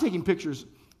 You know, I'm taking pictures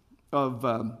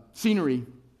of scenery,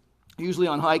 usually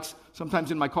on hikes,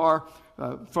 sometimes in my car,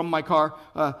 from my car,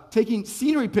 taking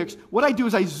scenery pics. What I do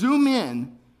is I zoom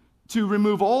in to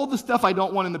remove all the stuff I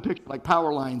don't want in the picture, like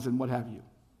power lines and what have you.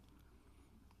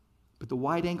 But the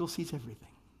wide angle sees everything.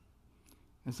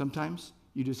 And sometimes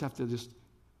you just have to just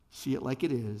see it like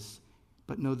it is.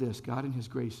 But know this, God in his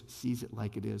grace sees it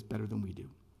like it is better than we do.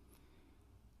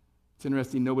 It's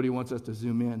interesting, nobody wants us to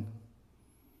zoom in.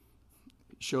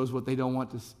 It shows what they don't want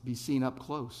to be seen up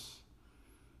close.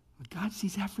 But God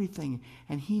sees everything,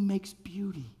 and he makes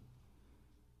beauty.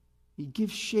 He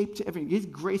gives shape to everything. His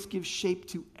grace gives shape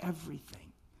to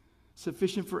everything.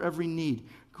 Sufficient for every need.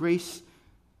 Grace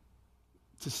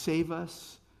to save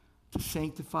us, to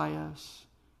sanctify us,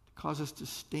 to cause us to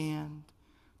stand,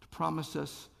 to promise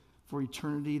us for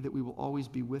eternity that we will always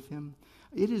be with him.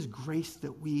 It is grace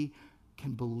that we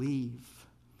can believe.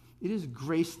 It is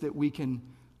grace that we can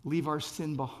leave our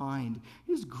sin behind.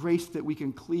 It is grace that we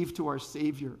can cleave to our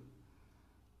Savior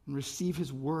and receive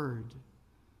his word.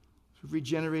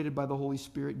 Regenerated by the Holy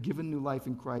Spirit, given new life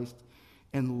in Christ,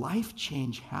 and life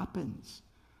change happens.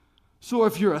 So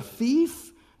if you're a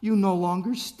thief, you no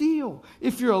longer steal.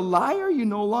 If you're a liar, you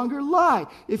no longer lie.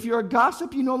 If you're a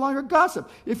gossip, you no longer gossip.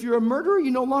 If you're a murderer,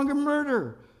 you no longer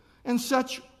murder. And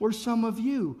such were some of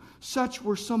you. Such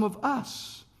were some of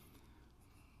us.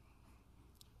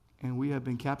 And we have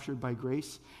been captured by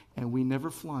grace, and we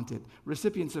never flaunt it.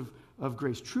 Recipients of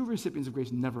grace, true recipients of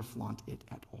grace, never flaunt it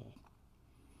at all.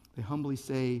 They humbly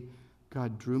say,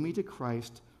 God drew me to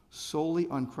Christ solely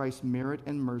on Christ's merit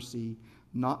and mercy,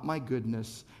 not my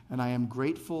goodness, and I am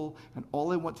grateful, and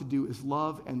all I want to do is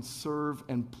love and serve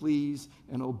and please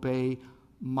and obey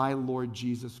my Lord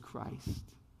Jesus Christ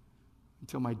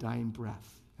until my dying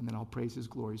breath, and then I'll praise his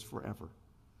glories forever.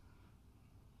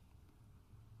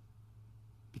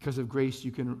 Because of grace,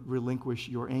 you can relinquish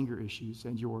your anger issues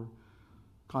and your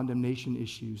condemnation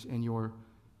issues and your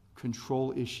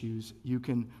control issues. You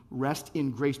can rest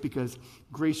in grace because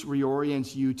grace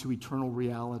reorients you to eternal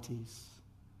realities.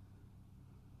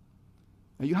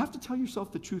 Now, you have to tell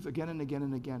yourself the truth again and again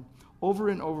and again, over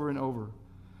and over and over.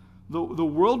 The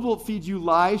world will feed you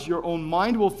lies. Your own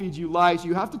mind will feed you lies.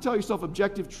 You have to tell yourself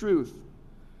objective truth.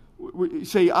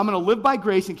 Say, I'm going to live by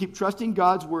grace and keep trusting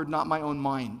God's word, not my own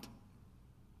mind.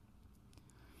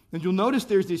 And you'll notice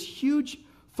there's this huge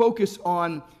focus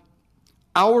on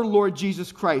our Lord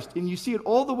Jesus Christ. And you see it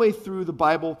all the way through the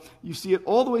Bible. You see it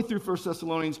all the way through 1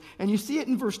 Thessalonians. And you see it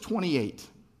in verse 28.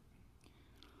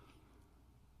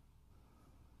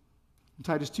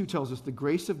 Titus 2 tells us the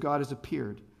grace of God has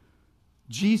appeared.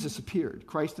 Jesus appeared,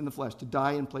 Christ in the flesh, to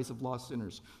die in place of lost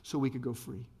sinners so we could go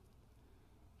free.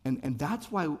 And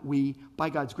that's why we, by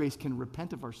God's grace, can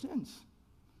repent of our sins.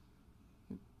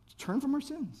 Turn from our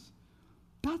sins.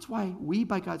 That's why we,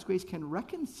 by God's grace, can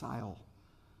reconcile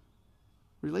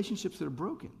relationships that are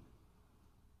broken.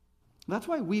 That's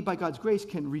why we, by God's grace,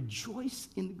 can rejoice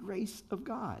in the grace of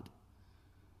God.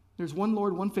 There's one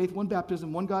Lord, one faith, one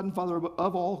baptism, one God and Father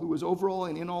of all, who is over all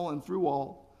and in all and through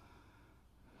all.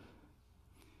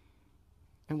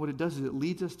 And what it does is it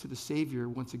leads us to the Savior,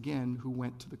 once again, who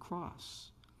went to the cross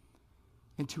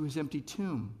and to his empty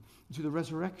tomb, to the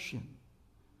resurrection.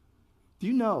 Do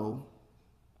you know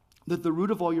that the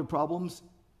root of all your problems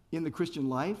in the Christian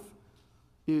life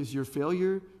is your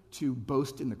failure to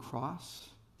boast in the cross,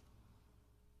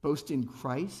 boast in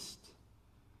Christ?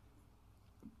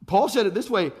 Paul said it this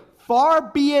way, far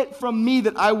be it from me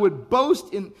that I would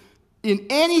boast in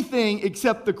anything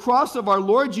except the cross of our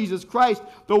Lord Jesus Christ.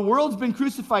 The world's been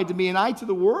crucified to me and I to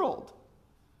the world.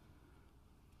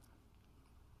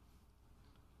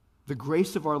 The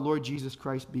grace of our Lord Jesus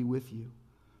Christ be with you.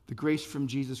 The grace from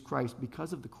Jesus Christ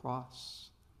because of the cross.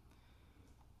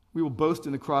 We will boast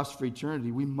in the cross for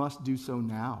eternity. We must do so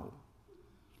now.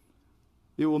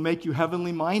 It will make you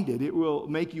heavenly minded. It will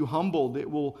make you humbled. It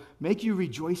will make you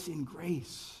rejoice in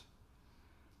grace.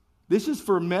 This is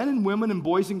for men and women and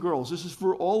boys and girls. This is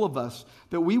for all of us,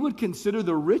 that we would consider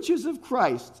the riches of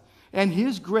Christ and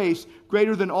his grace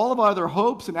greater than all of our other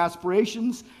hopes and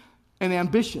aspirations and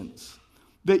ambitions.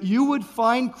 That you would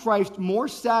find Christ more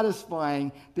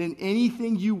satisfying than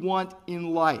anything you want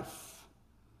in life,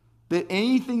 than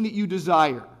anything that you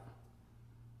desire.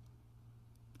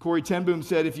 Corrie ten Boom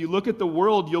said, if you look at the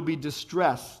world, you'll be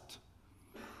distressed.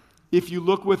 If you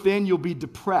look within, you'll be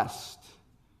depressed.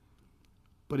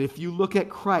 But if you look at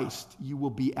Christ, you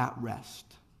will be at rest.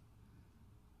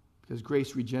 Because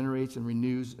grace regenerates and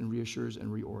renews and reassures and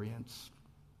reorients.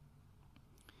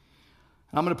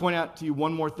 And I'm going to point out to you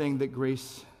one more thing that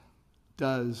grace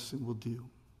does and will do.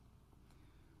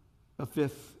 A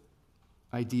fifth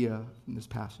idea from this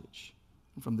passage,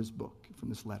 from this book, from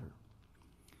this letter.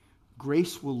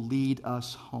 Grace will lead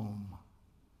us home.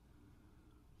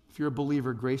 If you're a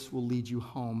believer, grace will lead you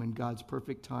home in God's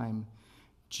perfect time.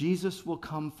 Jesus will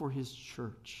come for his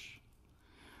church.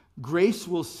 Grace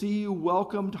will see you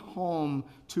welcomed home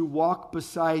to walk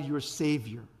beside your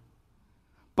Savior.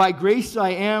 By grace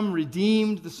I am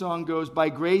redeemed, the song goes. By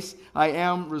grace I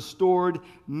am restored.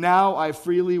 Now I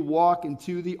freely walk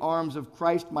into the arms of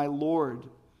Christ my Lord.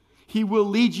 He will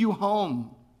lead you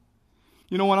home.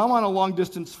 You know, when I'm on a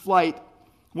long-distance flight,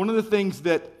 one of the things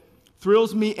that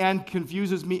thrills me and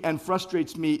confuses me and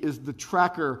frustrates me is the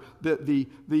tracker,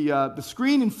 the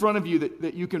screen in front of you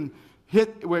that you can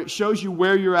hit, where it shows you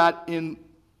where you're at in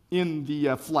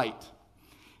the flight.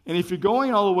 And if you're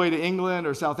going all the way to England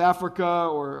or South Africa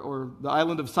or the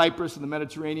island of Cyprus in the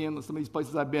Mediterranean, some of these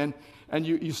places I've been, and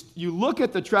you look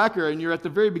at the tracker and you're at the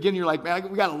very beginning, you're like, man,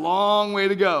 we got a long way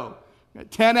to go.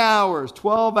 10 hours,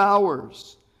 12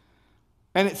 hours.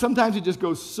 And sometimes it just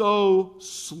goes so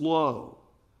slow.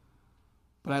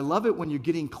 But I love it when you're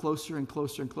getting closer and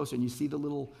closer and closer, and you see the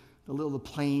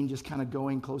plane just kind of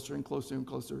going closer and closer and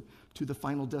closer to the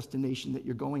final destination that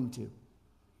you're going to.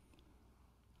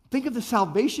 Think of the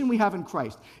salvation we have in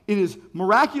Christ. It is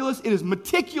miraculous. It is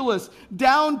meticulous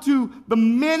down to the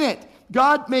minute.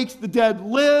 God makes the dead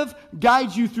live,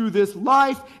 guides you through this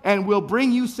life, and will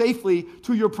bring you safely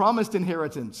to your promised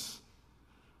inheritance.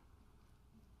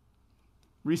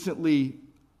 Recently,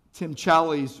 Tim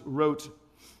Challies wrote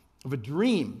of a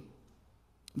dream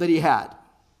that he had.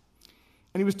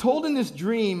 And he was told in this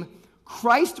dream,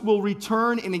 Christ will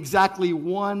return in exactly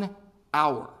 1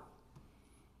 hour.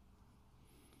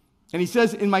 And he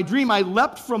says, in my dream, I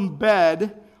leapt from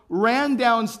bed, ran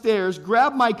downstairs,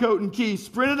 grabbed my coat and keys,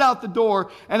 sprinted out the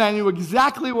door, and I knew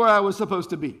exactly where I was supposed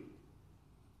to be.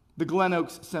 The Glen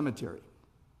Oaks Cemetery.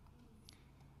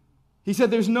 He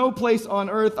said, there's no place on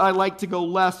earth I like to go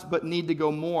less but need to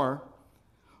go more.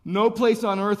 No place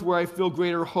on earth where I feel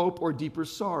greater hope or deeper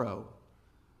sorrow.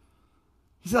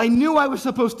 He said, I knew I was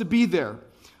supposed to be there.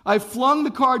 I flung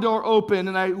the car door open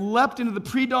and I leapt into the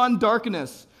pre-dawn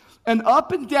darkness. And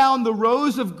up and down the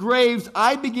rows of graves,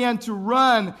 I began to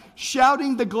run,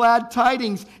 shouting the glad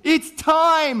tidings. It's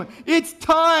time! It's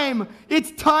time! It's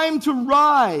time to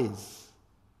rise!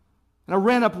 And I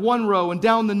ran up one row and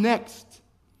down the next.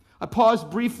 I paused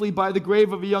briefly by the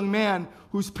grave of a young man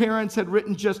whose parents had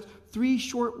written just 3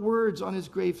 short words on his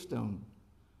gravestone.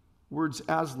 Words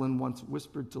Aslan once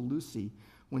whispered to Lucy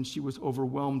when she was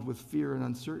overwhelmed with fear and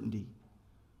uncertainty.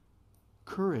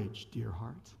 Courage, dear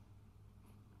heart.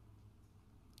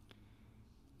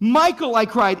 Michael, I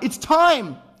cried, it's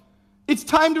time. It's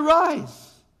time to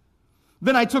rise.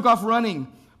 Then I took off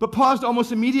running, but paused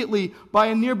almost immediately by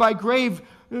a nearby grave.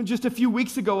 Just a few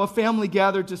weeks ago, a family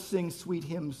gathered to sing sweet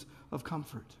hymns of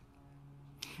comfort.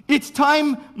 It's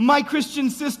time, my Christian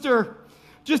sister.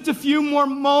 Just a few more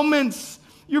moments.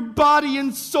 Your body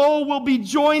and soul will be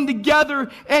joined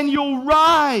together and you'll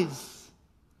rise.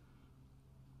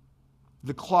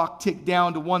 The clock ticked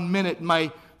down to 1 minute.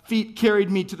 My feet carried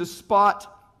me to the spot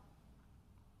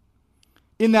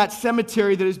in that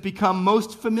cemetery that has become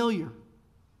most familiar.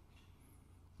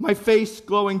 My face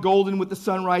glowing golden with the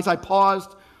sunrise, I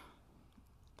paused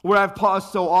where I've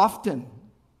paused so often,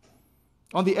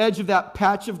 on the edge of that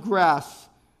patch of grass,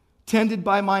 tended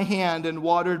by my hand and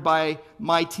watered by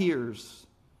my tears,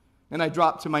 and I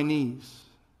dropped to my knees.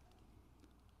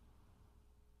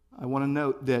 I want to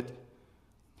note that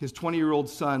his 20-year-old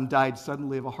son died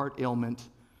suddenly of a heart ailment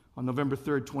on November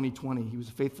 3rd, 2020. He was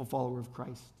a faithful follower of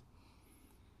Christ.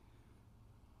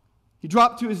 He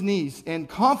dropped to his knees, and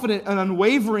confident and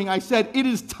unwavering, I said, "It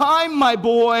is time, my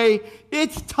boy.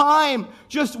 It's time.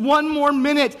 Just one more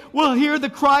minute. We'll hear the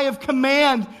cry of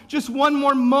command. Just one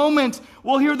more moment.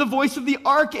 We'll hear the voice of the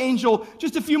archangel.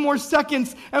 Just a few more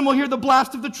seconds, and we'll hear the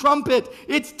blast of the trumpet.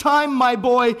 It's time, my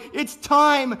boy. It's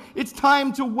time. It's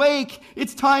time to wake.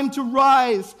 It's time to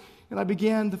rise." And I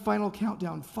began the final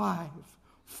countdown. 5,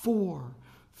 4,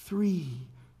 3,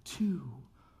 2,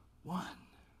 1.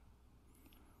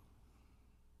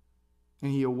 And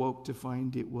he awoke to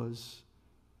find it was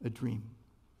a dream.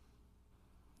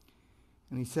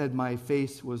 And he said, "My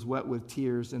face was wet with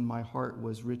tears and my heart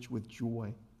was rich with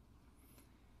joy.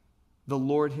 The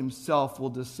Lord himself will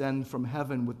descend from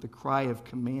heaven with the cry of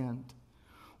command,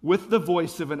 with the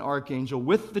voice of an archangel,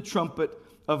 with the trumpet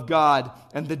of God,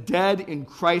 and the dead in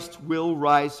Christ will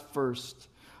rise first.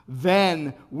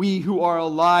 Then we who are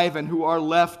alive and who are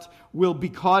left will be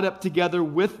caught up together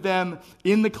with them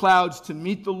in the clouds to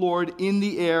meet the Lord in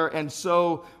the air, and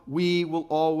so we will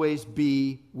always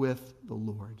be with the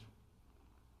Lord."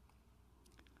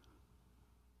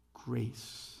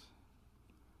 Grace.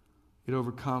 It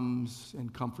overcomes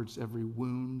and comforts every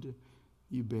wound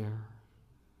you bear,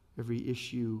 every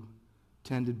issue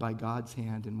tended by God's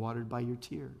hand and watered by your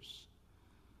tears.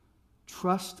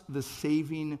 Trust the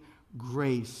saving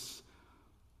grace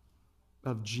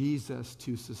of Jesus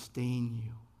to sustain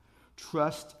you.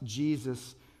 Trust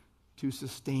Jesus to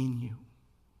sustain you.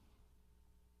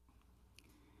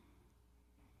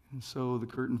 And so the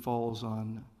curtain falls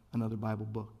on another Bible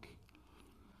book,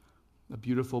 a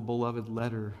beautiful, beloved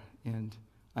letter, and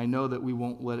I know that we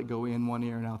won't let it go in one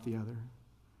ear and out the other.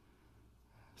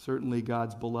 Certainly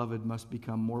God's beloved must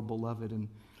become more beloved, and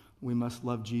we must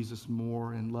love Jesus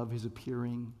more and love his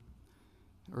appearing.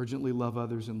 Urgently love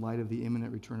others in light of the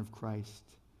imminent return of Christ.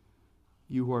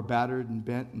 You who are battered and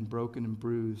bent and broken and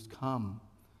bruised, come,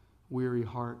 weary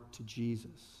heart, to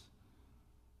Jesus.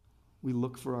 We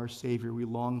look for our Savior. We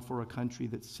long for a country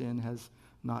that sin has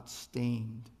not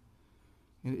stained.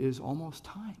 And it is almost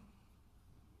time.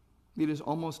 It is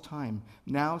almost time.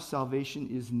 Now salvation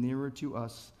is nearer to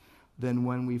us than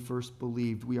when we first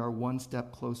believed. We are one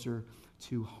step closer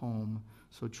to home.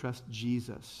 So trust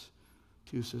Jesus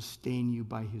to sustain you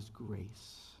by his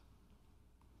grace.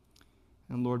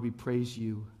 And Lord, we praise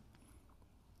you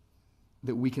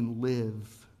that we can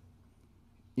live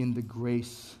in the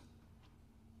grace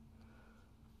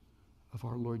of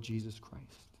our Lord Jesus Christ.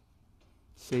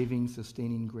 Saving,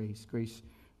 sustaining grace. Grace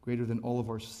greater than all of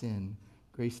our sin.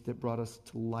 Grace that brought us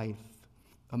to life.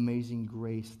 Amazing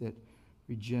grace that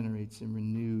regenerates and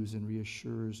renews and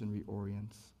reassures and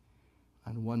reorients.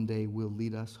 And one day will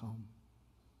lead us home.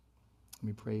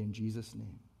 We pray in Jesus'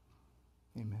 name.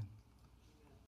 Amen.